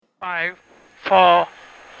5, 4,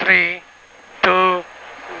 3, 2, 1,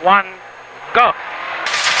 go.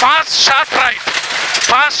 Fast, sharp right.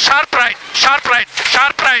 Fast, sharp right. Sharp right.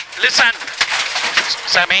 Sharp right. Listen.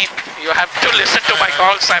 Sammy, you have to listen to my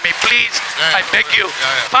call, Sammy. Please, I beg you.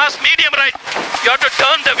 Fast, medium right. You have to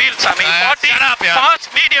turn the wheel, Sammy. 40.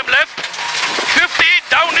 Fast, medium left. 50.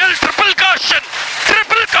 Downhill. Triple caution.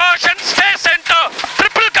 Triple caution. Stay center.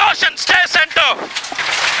 Triple caution. Stay center.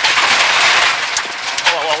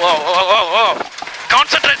 Whoa.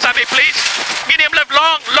 Concentrate, Sammy, please. Medium left,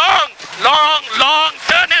 long.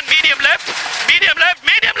 Turn in, medium left.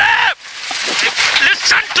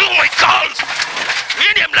 Listen to my calls.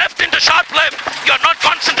 Medium left into sharp left. You're not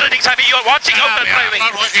concentrating, Sammy. You're watching out and driving.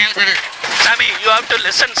 I'm not working. Sammy, you have to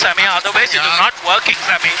listen, Sammy. Otherwise, it is not working,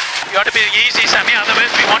 Sammy. You have to be easy, Sammy.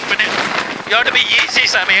 Otherwise, we won't win it. You have to be easy,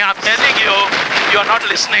 Sammy. I'm telling you, you're not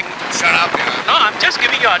listening. Shut up, yeah. No, I'm just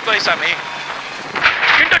giving you advice, Sammy.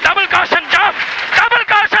 Into double caution jump! Double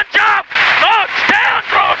caution jump! No, stay on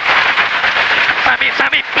road!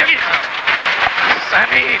 Sammy, please!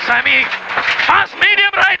 Sammy! Fast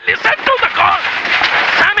medium right, listen to the call!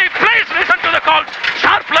 Sammy, please listen to the call!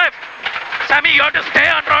 Sharp left! Sammy, you have to stay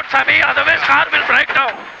on road, Sammy, otherwise car will break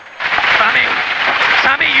down.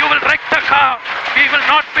 Sammy, you will wreck the car. We will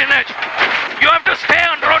not finish. You have to stay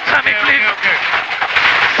on road, Sammy, please. Okay.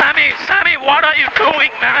 Sammy, what are you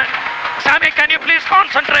doing, man? Sammy, can you please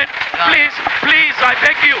concentrate? Please, I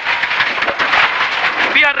beg you.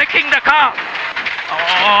 We are wrecking the car.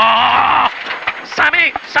 Oh,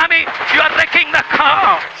 Sammy, you are wrecking the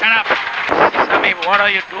car. Shut up. Sammy, what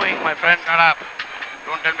are you doing, my friend? Shut up.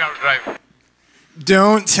 Don't tell me how to drive.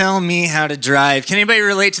 Don't tell me how to drive. Can anybody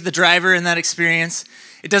relate to the driver in that experience?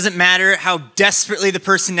 It doesn't matter how desperately the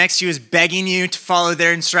person next to you is begging you to follow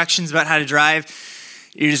their instructions about how to drive.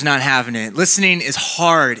 You're just not having it. Listening is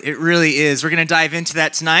hard. It really is. We're going to dive into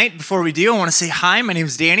that tonight. Before we do, I want to say hi. My name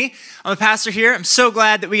is Danny. I'm a pastor here. I'm so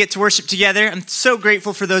glad that we get to worship together. I'm so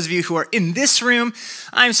grateful for those of you who are in this room.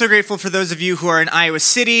 I'm so grateful for those of you who are in Iowa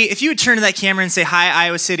City. If you would turn to that camera and say, hi,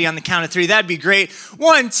 Iowa City, on the count of 3, that'd be great.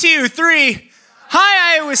 1, 2, 3.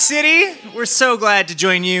 Hi, Iowa City. We're so glad to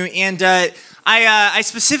join you. And I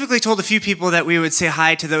specifically told a few people that we would say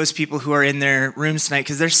hi to those people who are in their rooms tonight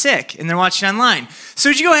because they're sick and they're watching online. So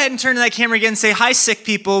would you go ahead and turn to that camera again and say, hi, sick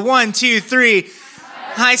people. 1, 2, 3.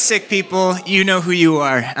 Hi, sick people. You know who you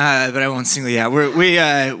are, but I won't single you out.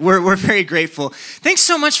 We're very grateful. Thanks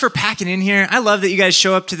so much for packing in here. I love that you guys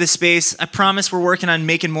show up to this space. I promise we're working on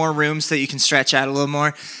making more rooms so that you can stretch out a little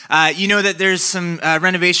more. You know that there's some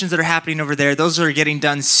renovations that are happening over there. Those are getting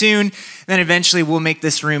done soon. Then eventually we'll make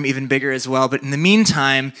this room even bigger as well. But in the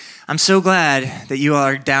meantime, I'm so glad that you all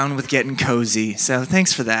are down with getting cozy. So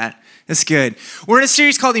thanks for that. That's good. We're in a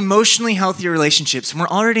series called Emotionally Healthier Relationships, and we're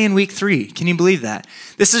already in week 3. Can you believe that?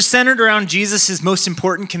 This is centered around Jesus' most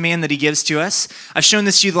important command that he gives to us. I've shown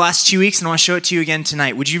this to you the last 2 weeks, and I want to show it to you again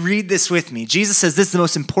tonight. Would you read this with me? Jesus says this is the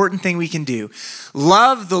most important thing we can do.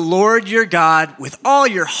 Love the Lord your God with all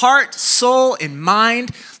your heart, soul, and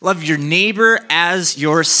mind. Love your neighbor as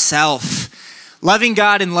yourself. Loving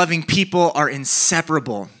God and loving people are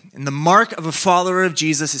inseparable. And the mark of a follower of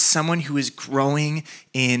Jesus is someone who is growing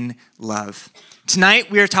in love.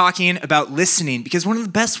 Tonight, we are talking about listening because one of the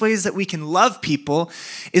best ways that we can love people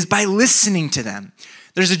is by listening to them.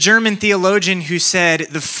 There's a German theologian who said,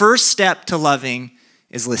 the first step to loving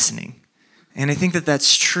is listening. And I think that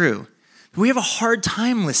that's true. But we have a hard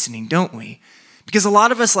time listening, don't we? Because a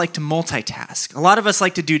lot of us like to multitask. A lot of us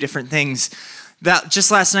like to do different things. Just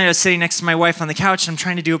last night, I was sitting next to my wife on the couch, and I'm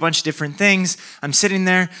trying to do a bunch of different things. I'm sitting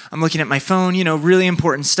there, I'm looking at my phone, really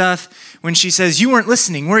important stuff. When she says, you weren't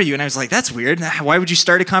listening, were you? And I was like, that's weird. Why would you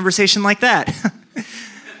start a conversation like that?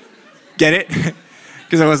 Get it?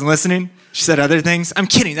 Because I wasn't listening? She said other things. I'm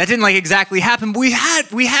kidding. That didn't exactly happen. But we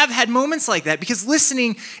have had moments like that because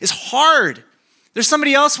listening is hard. There's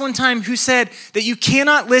somebody else one time who said that you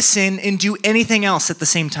cannot listen and do anything else at the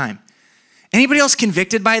same time. Anybody else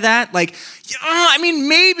convicted by that?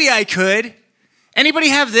 Maybe I could. Anybody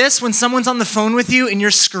have this when someone's on the phone with you and you're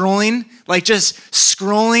scrolling, just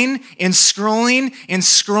scrolling and scrolling and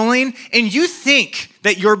scrolling, and you think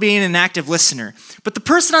that you're being an active listener. But the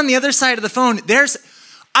person on the other side of the phone,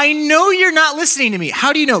 I know you're not listening to me.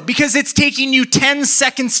 How do you know? Because it's taking you 10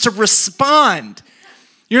 seconds to respond.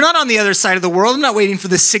 You're not on the other side of the world. I'm not waiting for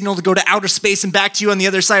this signal to go to outer space and back to you on the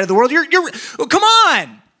other side of the world. Come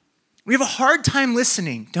on. We have a hard time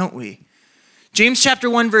listening, don't we? James chapter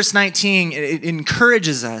 1, verse 19, it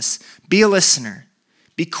encourages us, be a listener.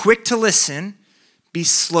 Be quick to listen, be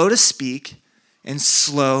slow to speak, and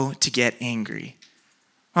slow to get angry.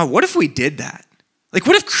 Wow, what if we did that? Like,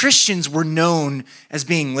 what if Christians were known as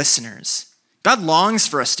being listeners? God longs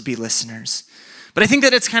for us to be listeners. But I think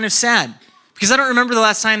that it's kind of sad because I don't remember the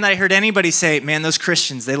last time that I heard anybody say, man, those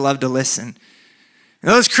Christians, they love to listen.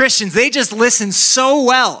 And those Christians, they just listen so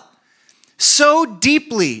well, so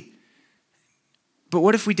deeply. But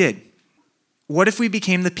what if we did? What if we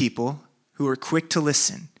became the people who were quick to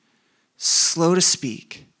listen, slow to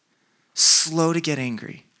speak, slow to get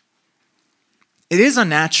angry? It is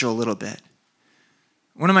unnatural a little bit.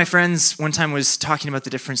 One of my friends one time was talking about the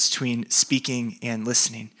difference between speaking and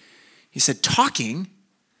listening. He said, talking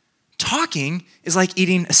is like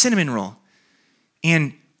eating a cinnamon roll.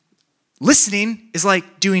 And listening is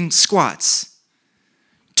like doing squats.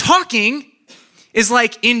 Talking is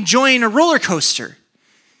like enjoying a roller coaster.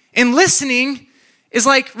 And listening is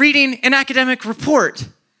like reading an academic report.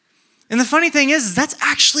 And the funny thing is that's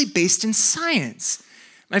actually based in science.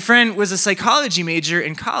 My friend was a psychology major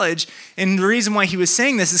in college, and the reason why he was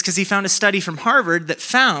saying this is because he found a study from Harvard that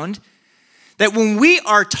found that when we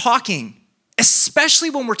are talking, especially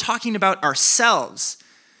when we're talking about ourselves,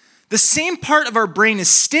 the same part of our brain is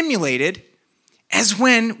stimulated as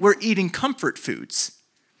when we're eating comfort foods.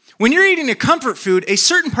 When you're eating a comfort food, a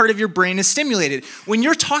certain part of your brain is stimulated. When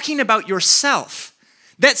you're talking about yourself,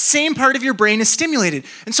 that same part of your brain is stimulated.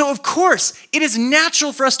 And so, of course, it is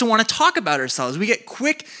natural for us to want to talk about ourselves. We get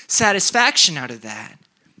quick satisfaction out of that.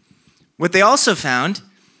 What they also found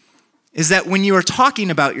is that when you are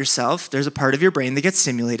talking about yourself, there's a part of your brain that gets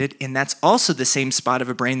stimulated, and that's also the same spot of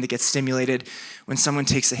a brain that gets stimulated when someone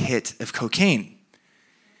takes a hit of cocaine.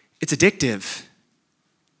 It's addictive.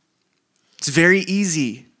 It's very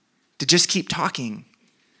easy to just keep talking,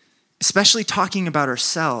 especially talking about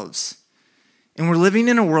ourselves. And we're living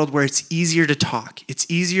in a world where it's easier to talk. It's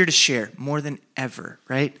easier to share more than ever,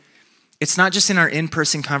 right? It's not just in our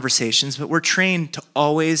in-person conversations, but we're trained to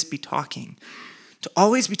always be talking. To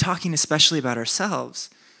always be talking, especially about ourselves.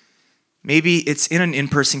 Maybe it's in an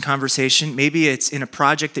in-person conversation. Maybe it's in a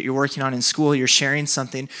project that you're working on in school. You're sharing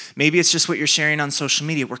something. Maybe it's just what you're sharing on social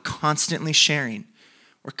media. We're constantly sharing.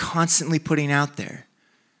 We're constantly putting out there.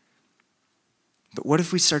 But what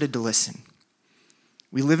if we started to listen?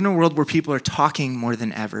 We live in a world where people are talking more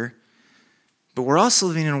than ever, but we're also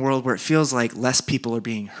living in a world where it feels like less people are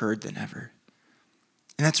being heard than ever.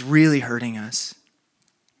 And that's really hurting us.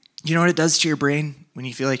 You know what it does to your brain when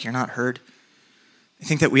you feel like you're not heard? I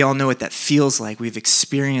think that we all know what that feels like. We've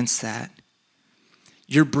experienced that.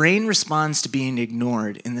 Your brain responds to being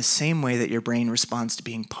ignored in the same way that your brain responds to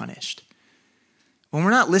being punished. When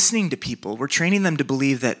we're not listening to people, we're training them to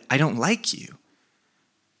believe that I don't like you.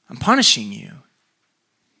 I'm punishing you.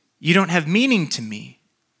 You don't have meaning to me.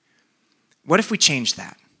 What if we change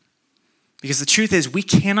that? Because the truth is we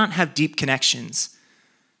cannot have deep connections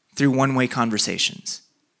through one-way conversations.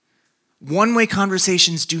 One-way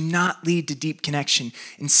conversations do not lead to deep connection.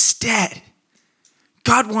 Instead,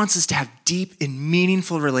 God wants us to have deep and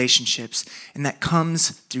meaningful relationships, and that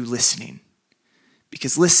comes through listening.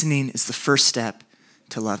 Because listening is the first step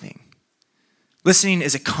to loving. Listening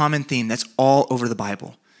is a common theme that's all over the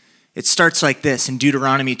Bible. It starts like this in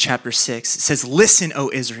Deuteronomy chapter 6. It says, listen, O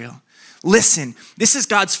Israel. Listen. This is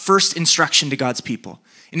God's first instruction to God's people.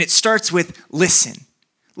 And it starts with listen.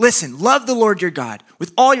 Listen, love the Lord your God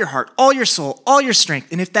with all your heart, all your soul, all your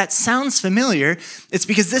strength. And if that sounds familiar, it's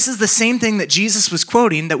because this is the same thing that Jesus was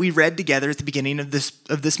quoting that we read together at the beginning of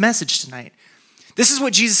this message tonight. This is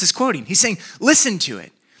what Jesus is quoting. He's saying, listen to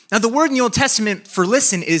it. Now, the word in the Old Testament for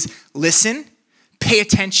listen is listen, pay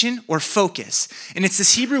attention, or focus. And it's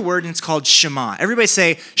this Hebrew word, and it's called Shema. Everybody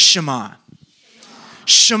say Shema.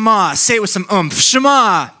 Shema. Say it with some oomph.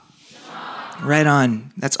 Shema. Right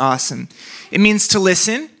on. That's awesome. It means to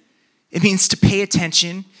listen, it means to pay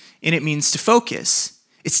attention, and it means to focus.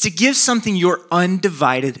 It's to give something your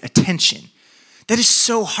undivided attention. That is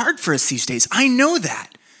so hard for us these days. I know that.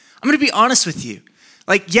 I'm going to be honest with you.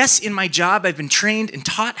 Like, yes, in my job, I've been trained and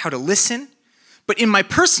taught how to listen, but in my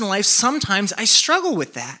personal life, sometimes I struggle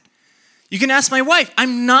with that. You can ask my wife,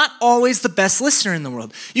 I'm not always the best listener in the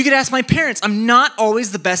world. You could ask my parents, I'm not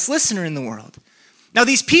always the best listener in the world. Now,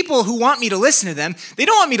 these people who want me to listen to them, they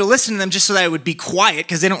don't want me to listen to them just so that I would be quiet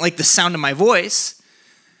because they don't like the sound of my voice.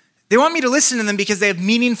 They want me to listen to them because they have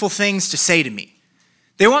meaningful things to say to me.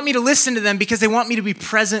 They want me to listen to them because they want me to be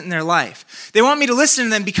present in their life. They want me to listen to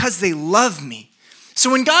them because they love me. So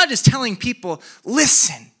when God is telling people,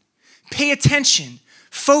 listen, pay attention,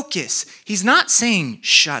 focus, he's not saying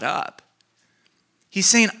shut up. He's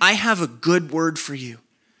saying, I have a good word for you,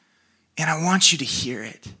 and I want you to hear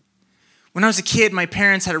it. When I was a kid, my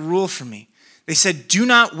parents had a rule for me. They said, do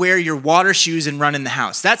not wear your water shoes and run in the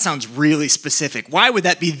house. That sounds really specific. Why would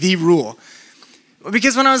that be the rule?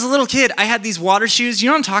 Because when I was a little kid, I had these water shoes. You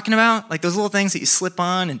know what I'm talking about? Like those little things that you slip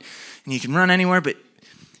on and you can run anywhere, but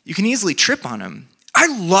you can easily trip on them. I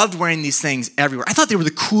loved wearing these things everywhere. I thought they were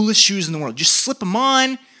the coolest shoes in the world. Just slip them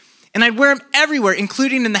on, and I'd wear them everywhere,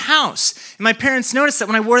 including in the house. And my parents noticed that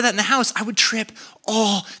when I wore that in the house, I would trip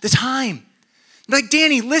all the time. They're like,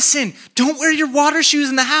 Danny, listen, don't wear your water shoes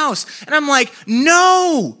in the house. And I'm like,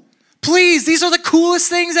 no, please, these are the coolest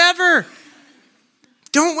things ever.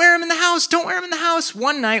 Don't wear them in the house. Don't wear them in the house.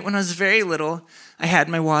 One night when I was very little, I had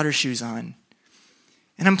my water shoes on.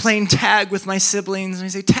 And I'm playing tag with my siblings. And I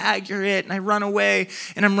say, Tag, you're it. And I run away.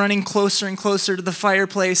 And I'm running closer and closer to the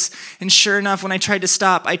fireplace. And sure enough, when I tried to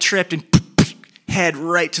stop, I tripped and head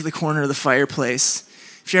right to the corner of the fireplace.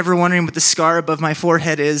 If you're ever wondering what the scar above my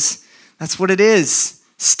forehead is, that's what it is.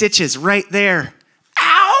 Stitches right there.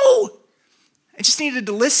 Ow! I just needed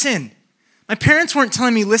to listen. My parents weren't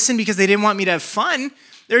telling me listen because they didn't want me to have fun.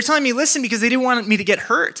 They were telling me listen because they didn't want me to get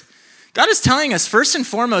hurt. God is telling us, first and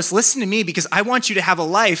foremost, listen to me because I want you to have a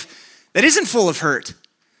life that isn't full of hurt.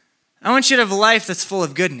 I want you to have a life that's full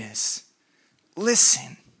of goodness.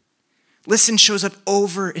 Listen. Listen shows up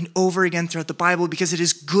over and over again throughout the Bible because it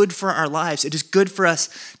is good for our lives. It is good for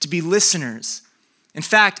us to be listeners. In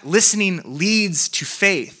fact, listening leads to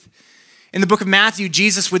faith. In the book of Matthew,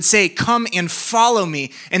 Jesus would say, come and follow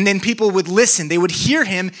me. And then people would listen. They would hear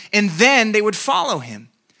him, and then they would follow him.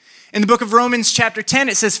 In the book of Romans chapter 10,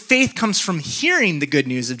 it says faith comes from hearing the good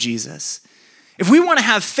news of Jesus. If we want to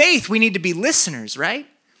have faith, we need to be listeners, right?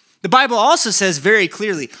 The Bible also says very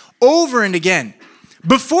clearly, over and again,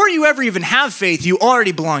 before you ever even have faith, you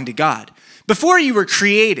already belong to God. Before you were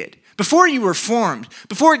created, before you were formed,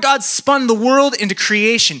 before God spun the world into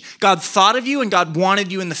creation, God thought of you and God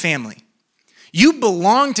wanted you in the family. You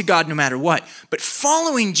belong to God no matter what. But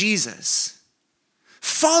following Jesus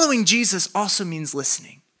also means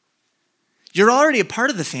listening. You're already a part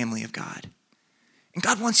of the family of God. And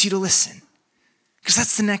God wants you to listen because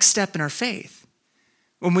that's the next step in our faith.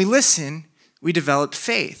 When we listen, we develop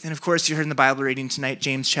faith. And of course, you heard in the Bible reading tonight,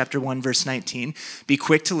 James chapter 1, verse 19, be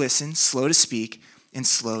quick to listen, slow to speak, and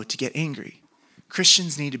slow to get angry.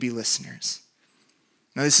 Christians need to be listeners.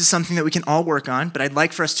 Now, this is something that we can all work on, but I'd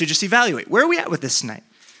like for us to just evaluate. Where are we at with this tonight?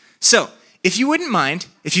 So, if you wouldn't mind,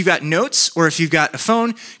 if you've got notes or if you've got a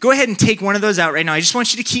phone, go ahead and take one of those out right now. I just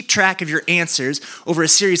want you to keep track of your answers over a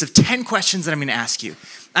series of 10 questions that I'm going to ask you.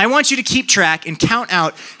 I want you to keep track and count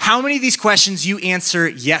out how many of these questions you answer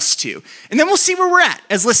yes to. And then we'll see where we're at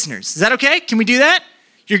as listeners. Is that okay? Can we do that?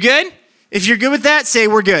 You're good? If you're good with that, say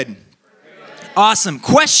we're good. Awesome.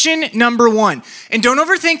 Question number 1. And don't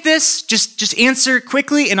overthink this. Just answer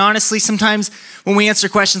quickly and honestly. Sometimes when we answer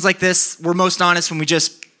questions like this, we're most honest when we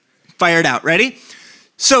just fire it out. Ready?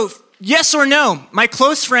 So, yes or no? My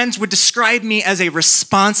close friends would describe me as a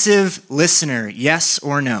responsive listener. Yes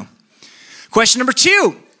or no? Question number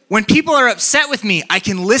 2. When people are upset with me, I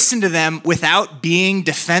can listen to them without being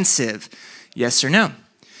defensive. Yes or no?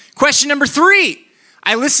 Question number 3.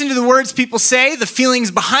 I listen to the words people say, the feelings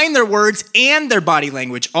behind their words, and their body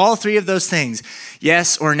language. All 3 of those things.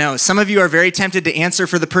 Yes or no? Some of you are very tempted to answer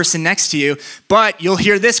for the person next to you, but you'll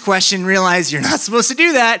hear this question and realize you're not supposed to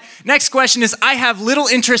do that. Next question is, I have little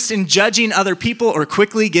interest in judging other people or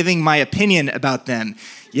quickly giving my opinion about them.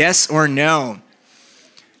 Yes or no?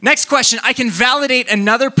 Next question, I can validate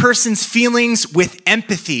another person's feelings with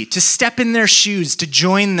empathy, to step in their shoes, to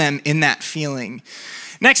join them in that feeling.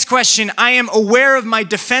 Next question, I am aware of my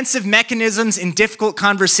defensive mechanisms in difficult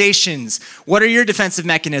conversations. What are your defensive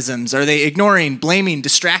mechanisms? Are they ignoring, blaming,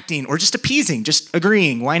 distracting, or just appeasing, just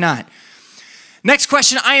agreeing? Why not? Next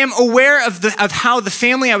question, I am aware of how the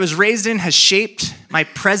family I was raised in has shaped my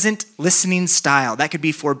present listening style. That could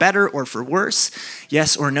be for better or for worse.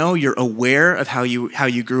 Yes or no, you're aware of how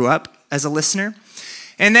you grew up as a listener.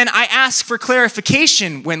 And then I ask for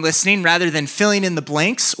clarification when listening rather than filling in the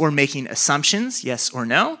blanks or making assumptions, yes or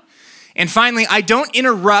no. And finally, I don't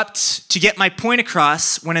interrupt to get my point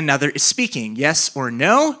across when another is speaking, yes or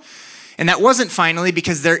no. And that wasn't finally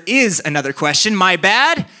because there is another question, my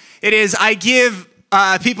bad. It is I give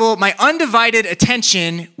people my undivided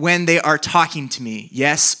attention when they are talking to me,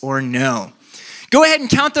 yes or no. Go ahead and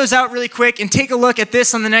count those out really quick and take a look at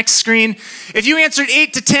this on the next screen. If you answered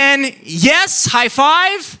 8 to 10, yes, high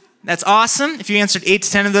five. That's awesome. If you answered 8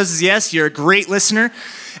 to 10 of those as yes, you're a great listener.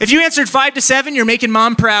 If you answered 5 to 7, you're making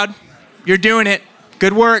mom proud. You're doing it.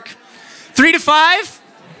 Good work. 3 to 5,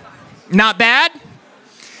 not bad.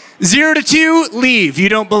 0 to 2, leave. You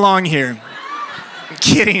don't belong here. I'm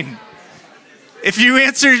kidding. If you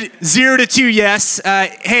answered 0 to 2 yes,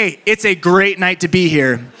 hey, it's a great night to be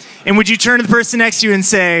here. And would you turn to the person next to you and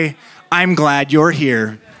say, I'm glad you're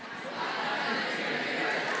here.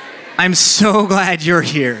 I'm so glad you're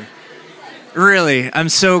here. Really, I'm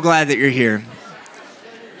so glad that you're here.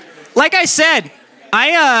 Like I said,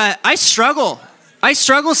 I struggle. I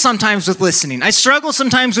struggle sometimes with listening. I struggle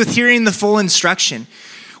sometimes with hearing the full instruction.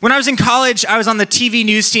 When I was in college, I was on the TV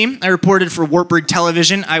news team. I reported for Wartburg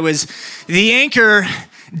Television. I was the anchor,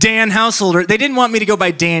 Dan Householder. They didn't want me to go by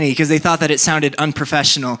Danny because they thought that it sounded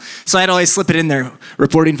unprofessional. So I'd always slip it in there.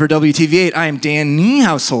 Reporting for WTV8, I am Danny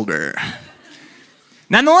Householder.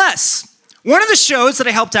 Nonetheless, one of the shows that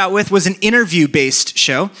I helped out with was an interview-based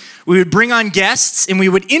show. We would bring on guests and we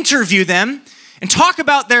would interview them and talk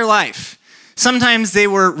about their life. Sometimes they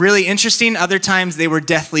were really interesting. Other times they were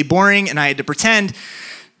deathly boring and I had to pretend.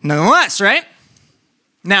 Nonetheless, right?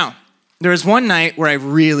 Now, there was one night where I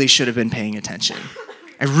really should have been paying attention.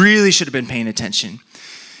 It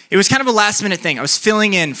was kind of a last-minute thing. I was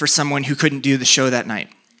filling in for someone who couldn't do the show that night.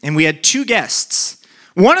 And we had two guests.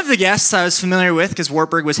 One of the guests I was familiar with because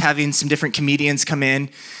Wartburg was having some different comedians come in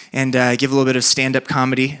and give a little bit of stand-up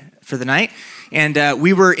comedy for the night. And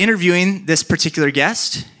we were interviewing this particular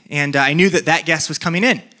guest, and I knew that guest was coming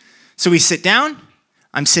in. So we sit down.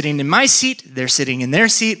 I'm sitting in my seat. They're sitting in their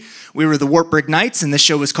seat. We were the Wartburg Knights, and this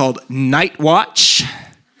show was called Night Watch.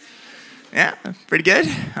 Yeah, pretty good.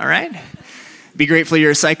 All right. Be grateful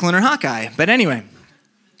you're a Cyclone or Hawkeye. But anyway,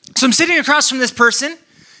 so I'm sitting across from this person.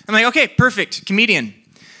 I'm like, okay, perfect, comedian.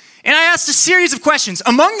 And I asked a series of questions.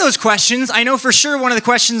 Among those questions, I know for sure one of the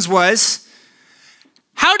questions was,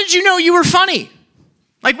 how did you know you were funny?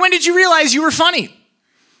 Like, when did you realize you were funny?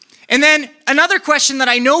 And then another question that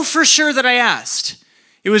I know for sure that I asked,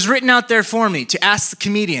 it was written out there for me to ask the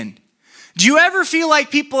comedian, do you ever feel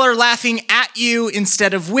like people are laughing at you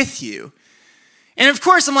instead of with you? And of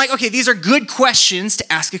course, I'm like, okay, these are good questions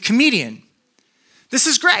to ask a comedian. This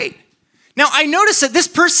is great. Now, I noticed that this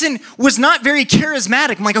person was not very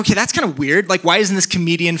charismatic. I'm like, okay, that's kind of weird. Like, why isn't this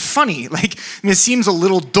comedian funny? Like, it seems a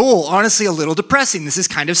little dull, honestly, a little depressing. This is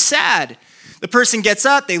kind of sad. The person gets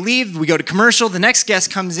up, they leave, we go to commercial, the next guest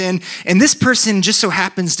comes in, and this person just so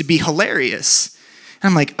happens to be hilarious. And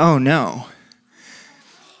I'm like, oh no.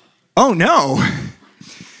 Oh no.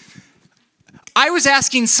 I was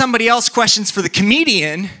asking somebody else questions for the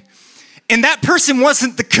comedian, and that person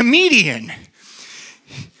wasn't the comedian.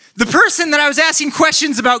 The person that I was asking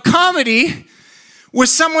questions about comedy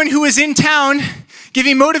was someone who was in town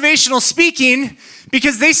giving motivational speaking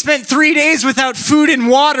because they spent 3 days without food and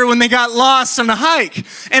water when they got lost on a hike.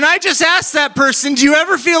 And I just asked that person, do you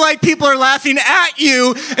ever feel like people are laughing at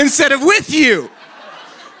you instead of with you?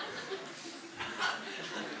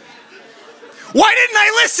 Why didn't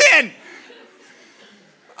I listen?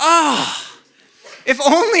 Oh, if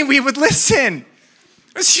only we would listen.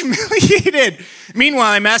 I was humiliated.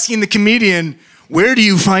 Meanwhile, I'm asking the comedian, where do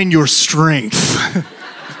you find your strength?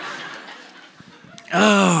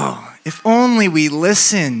 Oh, if only we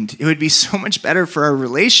listened. It would be so much better for our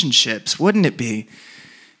relationships, wouldn't it be?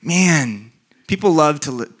 Man, people love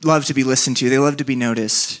to be listened to. They love to be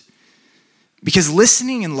noticed. Because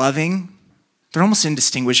listening and loving, they're almost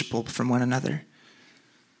indistinguishable from one another.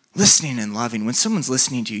 Listening and loving. When someone's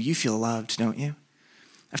listening to you, you feel loved, don't you?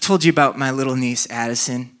 I've told you about my little niece,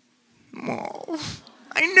 Addison. Oh,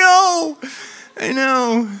 I know.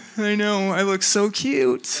 I look so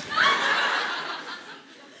cute.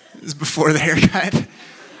 This is before the haircut.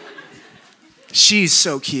 She's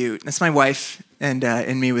so cute. That's my wife and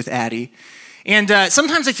me with Addie. And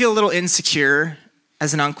sometimes I feel a little insecure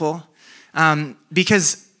as an uncle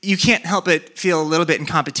because you can't help but feel a little bit in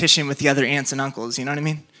competition with the other aunts and uncles, you know what I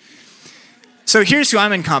mean? So here's who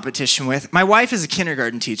I'm in competition with. My wife is a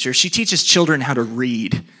kindergarten teacher. She teaches children how to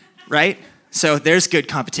read, right? So there's good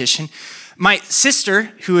competition. My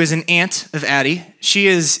sister, who is an aunt of Addie, she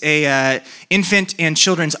is a infant and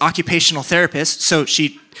children's occupational therapist, so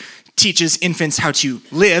she teaches infants how to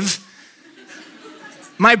live.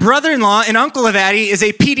 My brother-in-law and uncle of Addie is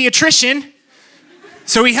a pediatrician,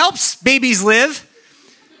 so he helps babies live.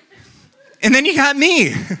 And then you got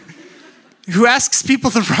me, who asks people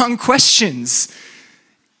the wrong questions.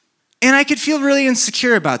 And I could feel really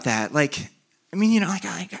insecure about that. Like, I mean,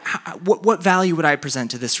 what value would I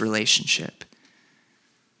present to this relationship?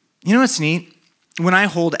 You know what's neat? When I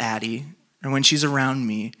hold Addie, or when she's around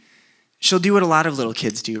me, she'll do what a lot of little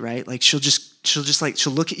kids do, right? Like she'll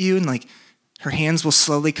look at you and like her hands will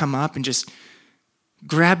slowly come up and just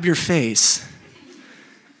grab your face.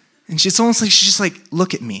 And it's almost like she's just like,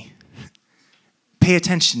 look at me. Pay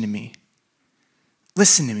attention to me.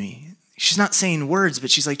 Listen to me. She's not saying words, but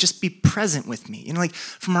she's like, just be present with me. You know, like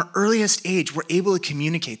from our earliest age, we're able to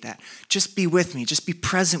communicate that. Just be with me. Just be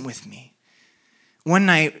present with me. One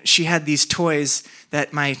night, she had these toys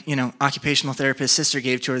that my, occupational therapist sister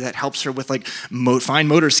gave to her that helps her with like fine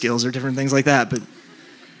motor skills or different things like that. But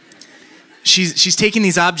she's taking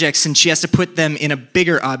these objects and she has to put them in a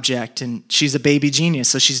bigger object, and she's a baby genius,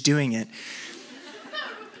 so she's doing it.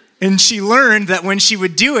 And she learned that when she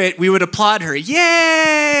would do it, we would applaud her.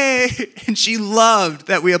 Yay! And she loved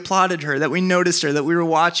that we applauded her, that we noticed her, that we were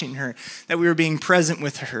watching her, that we were being present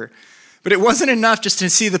with her. But it wasn't enough just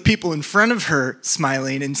to see the people in front of her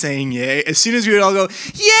smiling and saying yay. As soon as we would all go,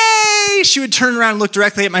 yay, she would turn around and look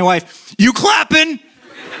directly at my wife. You clapping?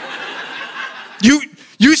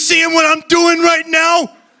 You seeing what I'm doing right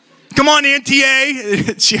now? Come on, Auntie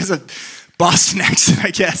A. She has a Boston accent,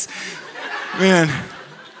 I guess. Man.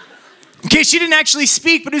 Okay, she didn't actually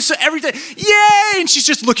speak, but it was so every time, yay! And she's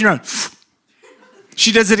just looking around.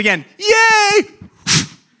 She does it again. Yay!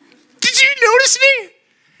 Did you notice me?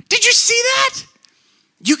 Did you see that?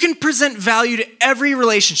 You can present value to every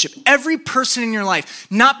relationship, every person in your life,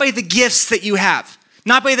 not by the gifts that you have,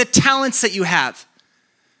 not by the talents that you have,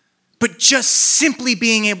 but just simply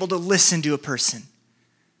being able to listen to a person.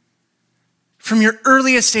 From your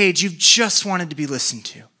earliest age, you've just wanted to be listened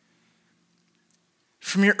to.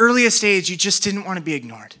 From your earliest age, you just didn't want to be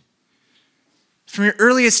ignored. From your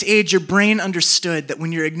earliest age, your brain understood that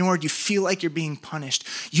when you're ignored, you feel like you're being punished.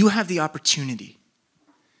 You have the opportunity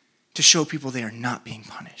to show people they are not being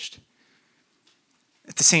punished.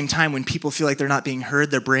 At the same time, when people feel like they're not being heard,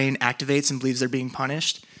 their brain activates and believes they're being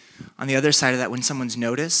punished. On the other side of that, when someone's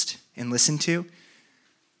noticed and listened to,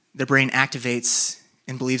 their brain activates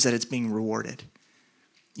and believes that it's being rewarded.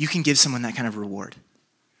 You can give someone that kind of reward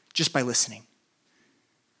just by listening.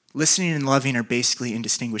 Listening and loving are basically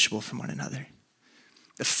indistinguishable from one another.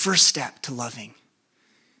 The first step to loving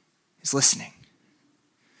is listening.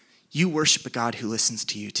 You worship a God who listens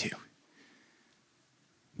to you too.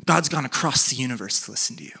 God's gone across the universe to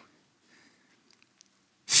listen to you.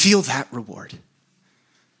 Feel that reward.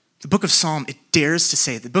 The book of Psalms dares to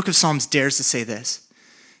say this.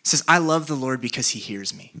 It says, I love the Lord because he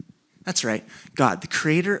hears me. That's right. God, the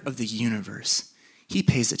creator of the universe, he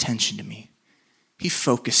pays attention to me. He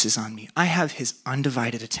focuses on me. I have his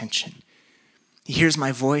undivided attention. He hears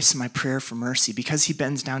my voice and my prayer for mercy. Because he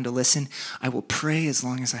bends down to listen, I will pray as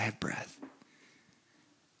long as I have breath.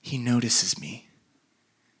 He notices me.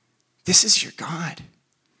 This is your God.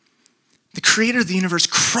 The creator of the universe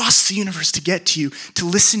crossed the universe to get to you, to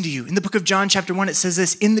listen to you. In the book of John, chapter 1, it says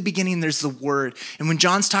this, in the beginning, there's the Word. And when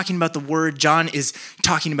John's talking about the Word, John is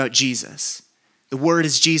talking about Jesus. The Word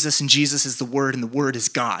is Jesus, and Jesus is the Word, and the Word is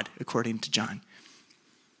God, according to John.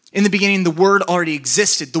 In the beginning, the Word already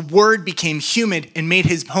existed. The Word became human and made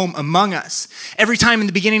his home among us. Every time in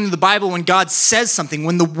the beginning of the Bible, when God says something,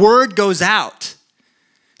 when the Word goes out,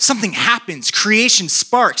 something happens, creation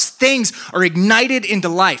sparks, things are ignited into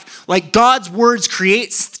life. Like God's words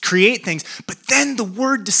create things, but then the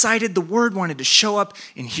Word decided the Word wanted to show up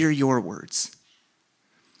and hear your words.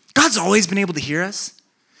 God's always been able to hear us.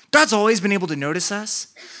 God's always been able to notice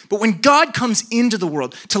us. But when God comes into the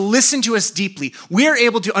world to listen to us deeply, we are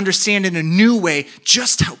able to understand in a new way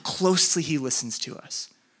just how closely he listens to us.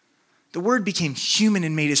 The Word became human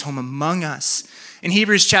and made his home among us. In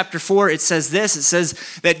Hebrews chapter 4, it says this. It says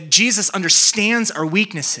that Jesus understands our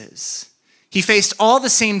weaknesses. He faced all the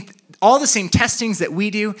same testings that we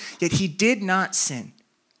do, yet he did not sin.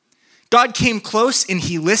 God came close and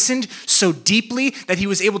he listened so deeply that he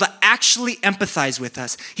was able to actually empathize with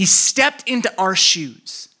us. He stepped into our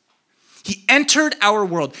shoes. He entered our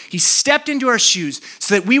world. He stepped into our shoes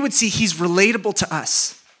so that we would see he's relatable to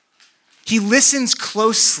us. He listens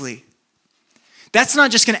closely. That's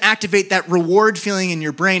not just going to activate that reward feeling in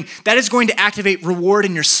your brain. That is going to activate reward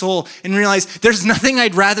in your soul and realize there's nothing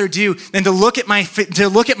I'd rather do than to look at my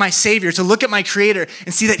Savior, to look at my Creator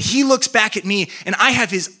and see that he looks back at me and I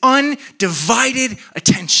have his undivided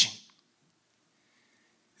attention.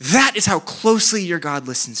 That is how closely your God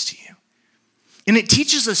listens to you. And it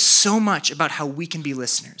teaches us so much about how we can be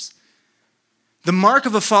listeners. The mark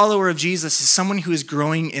of a follower of Jesus is someone who is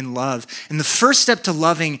growing in love. And the first step to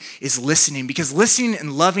loving is listening, because listening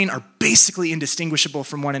and loving are basically indistinguishable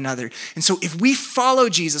from one another. And so if we follow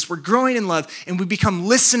Jesus, we're growing in love and we become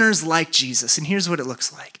listeners like Jesus. And here's what it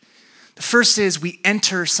looks like. The first is we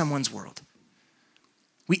enter someone's world.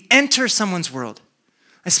 We enter someone's world.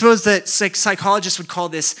 I suppose that psychologists would call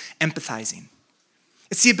this empathizing.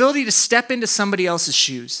 It's the ability to step into somebody else's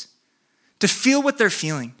shoes, to feel what they're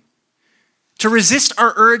feeling, to resist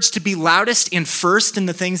our urge to be loudest and first in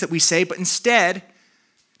the things that we say, but instead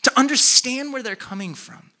to understand where they're coming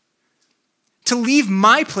from, to leave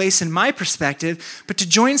my place and my perspective, but to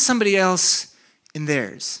join somebody else in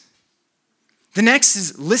theirs. The next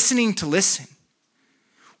is listening to listen.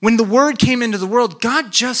 When the word came into the world,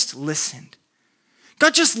 God just listened.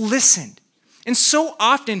 God just listened. And so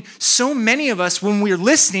often, so many of us, when we're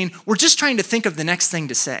listening, we're just trying to think of the next thing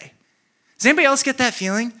to say. Does anybody else get that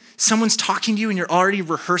feeling? Someone's talking to you and you're already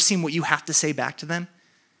rehearsing what you have to say back to them.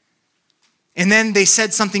 And then they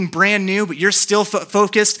said something brand new, but you're still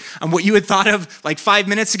focused on what you had thought of like 5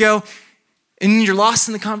 minutes ago, and you're lost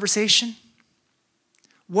in the conversation.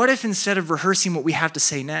 What if instead of rehearsing what we have to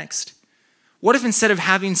say next, what if instead of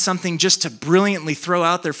having something just to brilliantly throw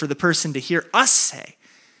out there for the person to hear us say,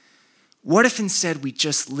 what if instead we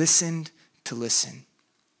just listened to listen?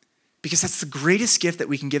 Because that's the greatest gift that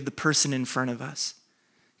we can give the person in front of us.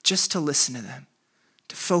 Just to listen to them,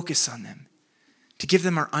 to focus on them, to give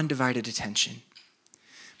them our undivided attention.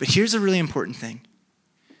 But here's a really important thing.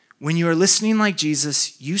 When you are listening like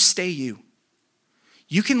Jesus, you stay you.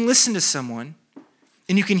 You can listen to someone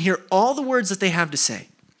and you can hear all the words that they have to say.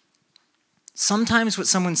 Sometimes what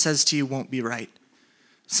someone says to you won't be right.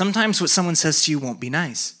 Sometimes what someone says to you won't be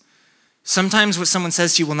nice. Sometimes what someone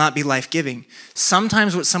says to you will not be life-giving.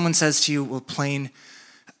 Sometimes what someone says to you will plain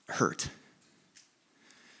hurt.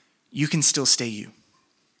 You can still stay you.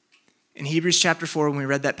 In Hebrews chapter 4, when we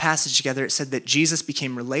read that passage together, it said that Jesus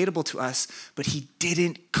became relatable to us, but he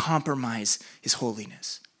didn't compromise his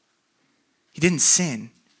holiness. He didn't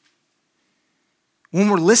sin. When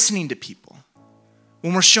we're listening to people,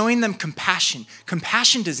 when we're showing them compassion,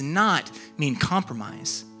 compassion does not mean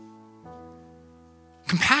compromise.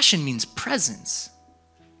 Compassion means presence.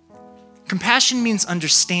 Compassion means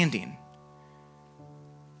understanding.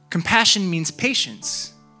 Compassion means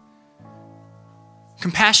patience.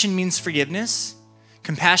 Compassion means forgiveness.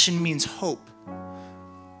 Compassion means hope.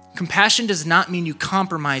 Compassion does not mean you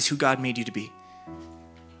compromise who God made you to be.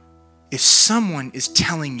 If someone is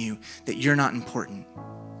telling you that you're not important,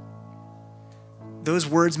 those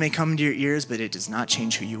words may come into your ears, but it does not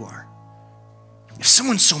change who you are. If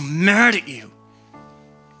someone's so mad at you,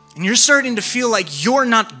 and you're starting to feel like you're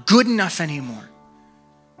not good enough anymore,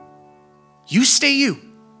 you stay you.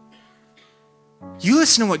 You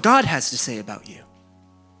listen to what God has to say about you.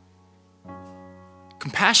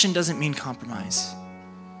 Compassion doesn't mean compromise.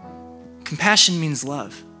 Compassion means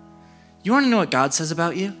love. You want to know what God says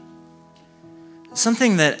about you?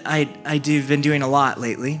 Something that I've been doing a lot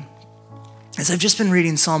lately is I've just been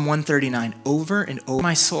reading Psalm 139 over and over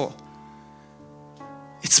my soul.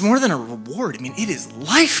 It's more than a reward. I mean, it is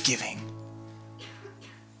life-giving.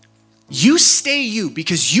 You stay you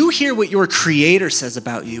because you hear what your Creator says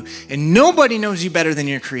about you, and nobody knows you better than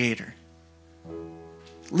your Creator.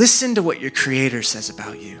 Listen to what your Creator says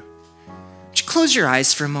about you. Would you close your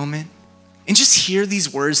eyes for a moment and just hear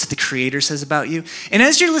these words that the Creator says about you? And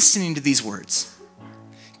as you're listening to these words,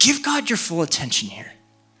 give God your full attention here.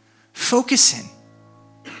 Focus in.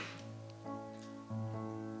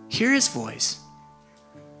 Hear his voice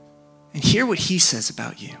and hear what he says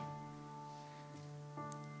about you.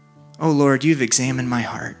 Oh Lord, you've examined my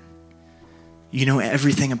heart. You know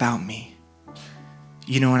everything about me.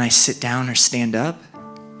 You know when I sit down or stand up.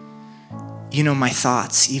 You know my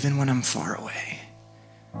thoughts even when I'm far away.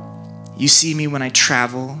 You see me when I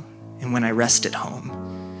travel and when I rest at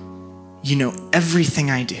home. You know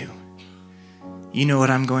everything I do. You know what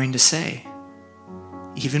I'm going to say,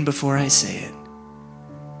 even before I say it.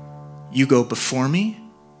 You go before me.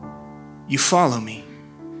 You follow me.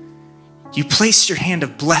 You place your hand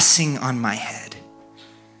of blessing on my head.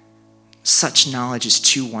 Such knowledge is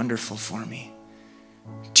too wonderful for me,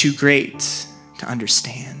 too great to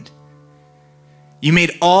understand. You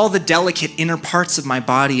made all the delicate inner parts of my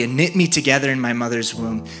body and knit me together in my mother's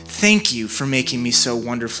womb. Thank you for making me so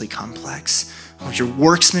wonderfully complex. Oh, your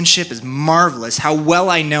workmanship is marvelous. How well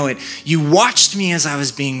I know it. You watched me as I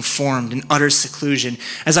was being formed in utter seclusion,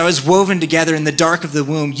 as I was woven together in the dark of the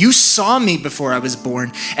womb. You saw me before I was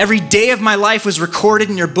born. Every day of my life was recorded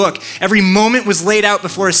in your book. Every moment was laid out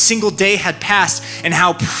before a single day had passed. And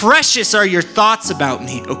how precious are your thoughts about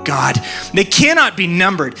me, oh God. They cannot be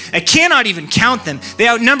numbered. I cannot even count them. They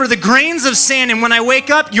outnumber the grains of sand. And when I wake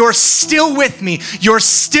up, you're still with me. You're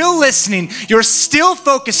still listening. You're still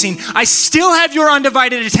focusing. I still have your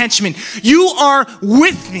undivided attention. You are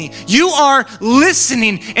with me. You are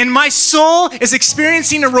listening. And my soul is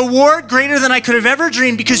experiencing a reward greater than I could have ever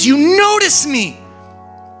dreamed because you notice me.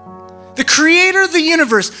 The creator of the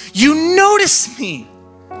universe, you notice me.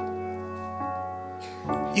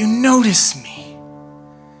 You notice me.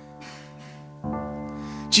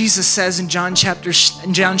 Jesus says in John chapter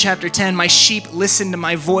 10, my sheep listen to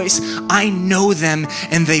my voice. I know them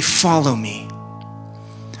and they follow me.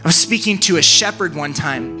 I was speaking to a shepherd one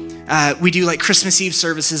time we do like Christmas Eve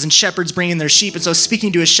services and shepherds bring in their sheep. And so I was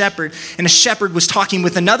speaking to a shepherd, and a shepherd was talking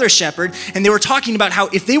with another shepherd, and they were talking about how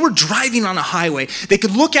if they were driving on a highway, they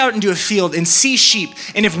could look out into a field and see sheep.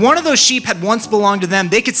 And if one of those sheep had once belonged to them,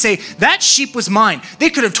 they could say, that sheep was mine. They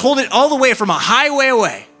could have told it all the way from a highway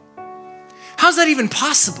away. How's that even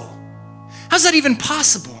possible? How's that even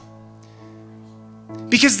possible?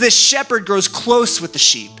 Because this shepherd grows close with the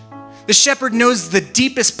sheep. The shepherd knows the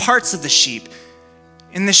deepest parts of the sheep,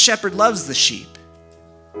 and the shepherd loves the sheep.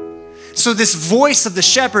 So this voice of the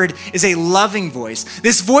shepherd is a loving voice.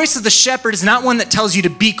 This voice of the shepherd is not one that tells you to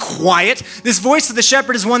be quiet. This voice of the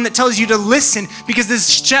shepherd is one that tells you to listen, because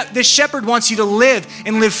this shepherd wants you to live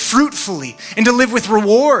and live fruitfully and to live with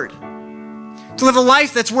reward, to live a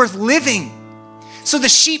life that's worth living. So the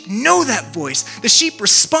sheep know that voice. The sheep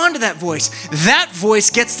respond to that voice. That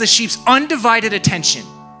voice gets the sheep's undivided attention.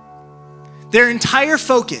 Their entire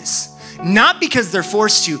focus, not because they're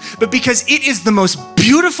forced to, but because it is the most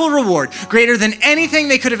beautiful reward, greater than anything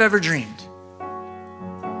they could have ever dreamed.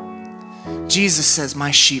 Jesus says,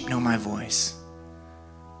 my sheep know my voice.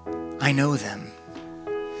 I know them.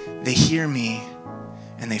 They hear me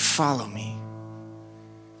and they follow me.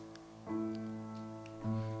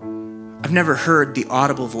 I've never heard the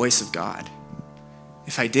audible voice of God.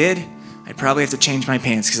 If I did, I'd probably have to change my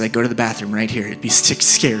pants because I'd go to the bathroom right here. It'd be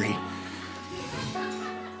scary.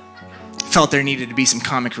 Felt there needed to be some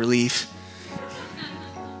comic relief.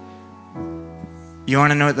 You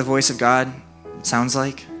want to know what the voice of God sounds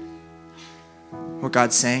like? What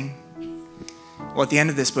God's saying? Well, at the end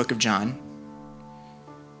of this book of John,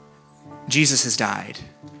 Jesus has died,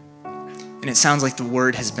 and it sounds like the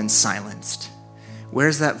word has been silenced.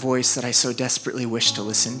 Where's that voice that I so desperately wish to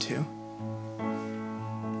listen to?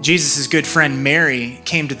 Jesus' good friend Mary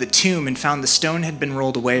came to the tomb and found the stone had been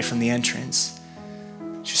rolled away from the entrance.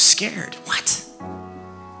 She was scared. What?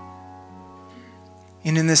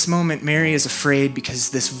 And in this moment, Mary is afraid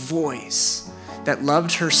because this voice that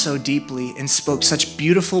loved her so deeply and spoke such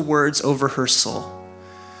beautiful words over her soul,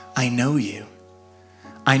 I know you.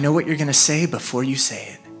 I know what you're going to say before you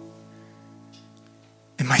say it.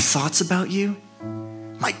 And my thoughts about you,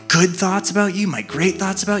 my good thoughts about you, my great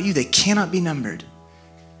thoughts about you, they cannot be numbered.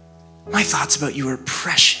 My thoughts about you are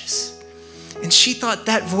precious. And she thought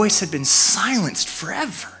that voice had been silenced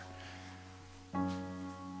forever.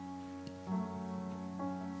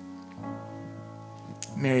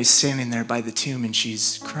 Mary's standing there by the tomb and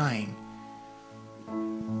she's crying.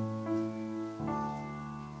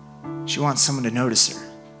 She wants someone to notice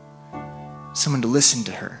her, someone to listen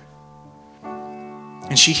to her.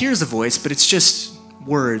 And she hears a voice, but it's just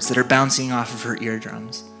words that are bouncing off of her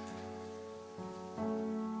eardrums.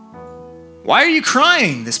 Why are you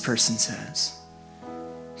crying? This person says.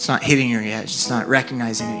 It's not hitting her yet. She's not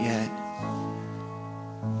recognizing it yet.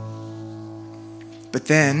 But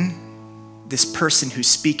then this person who's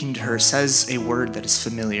speaking to her says a word that is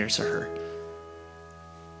familiar to her.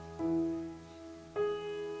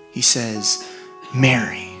 He says,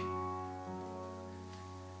 Mary.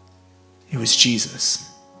 It was Jesus,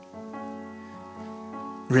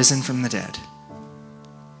 risen from the dead,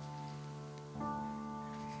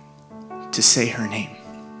 to say her name.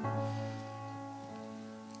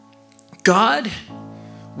 God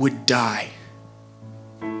would die.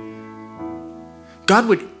 God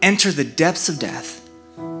would enter the depths of death,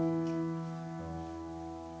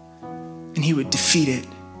 and he would defeat it.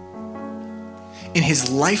 And his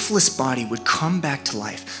lifeless body would come back to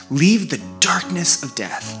life, leave the darkness of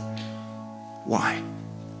death. Why?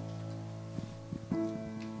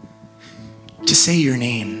 To say your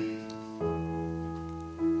name,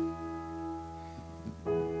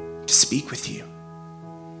 to speak with you,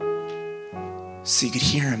 so you could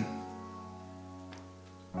hear him,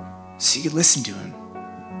 so you could listen to him,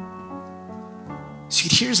 so you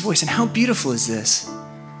could hear his voice. And how beautiful is this?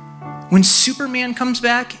 When Superman comes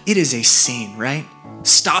back, it is a scene, right?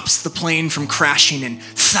 Stops the plane from crashing and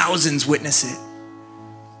thousands witness it.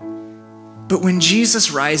 But when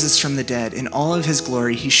Jesus rises from the dead in all of his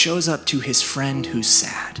glory, he shows up to his friend who's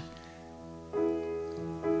sad.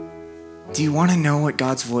 Do you want to know what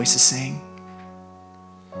God's voice is saying?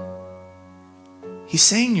 He's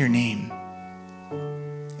saying your name.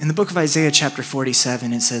 In the book of Isaiah chapter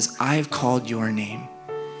 47, it says, I have called your name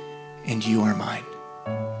and you are mine.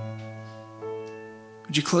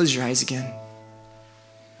 Would you close your eyes again?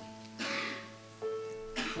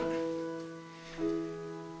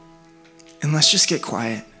 And let's just get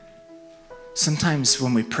quiet. Sometimes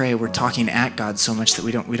when we pray, we're talking at God so much that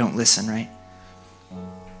we don't listen, right?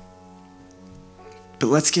 But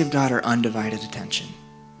let's give God our undivided attention.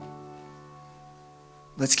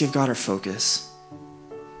 Let's give God our focus.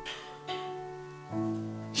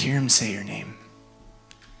 Hear him say your name.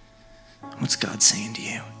 What's God saying to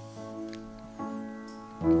you?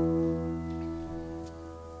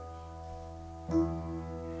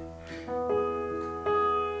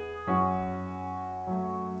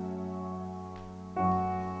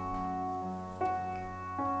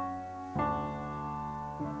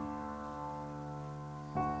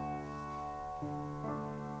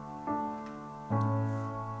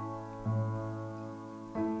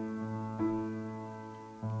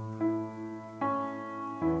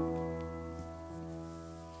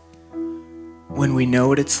 When we know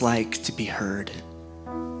what it's like to be heard,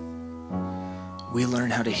 we learn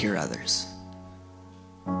how to hear others,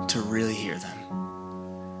 to really hear them.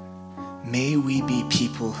 May we be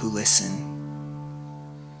people who listen.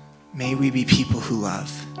 May we be people who love.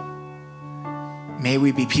 May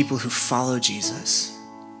we be people who follow Jesus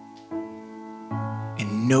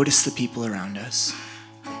and notice the people around us,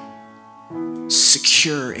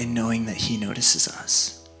 secure in knowing that he notices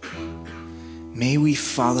us. May we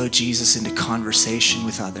follow Jesus into conversation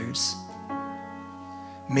with others.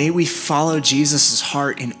 May we follow Jesus'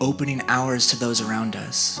 heart in opening ours to those around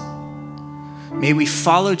us. May we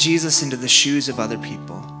follow Jesus into the shoes of other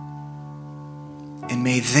people. And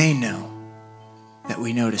may they know that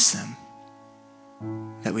we notice them,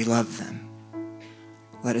 that we love them.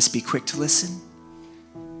 Let us be quick to listen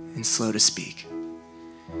and slow to speak.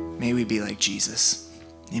 May we be like Jesus.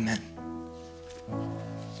 Amen.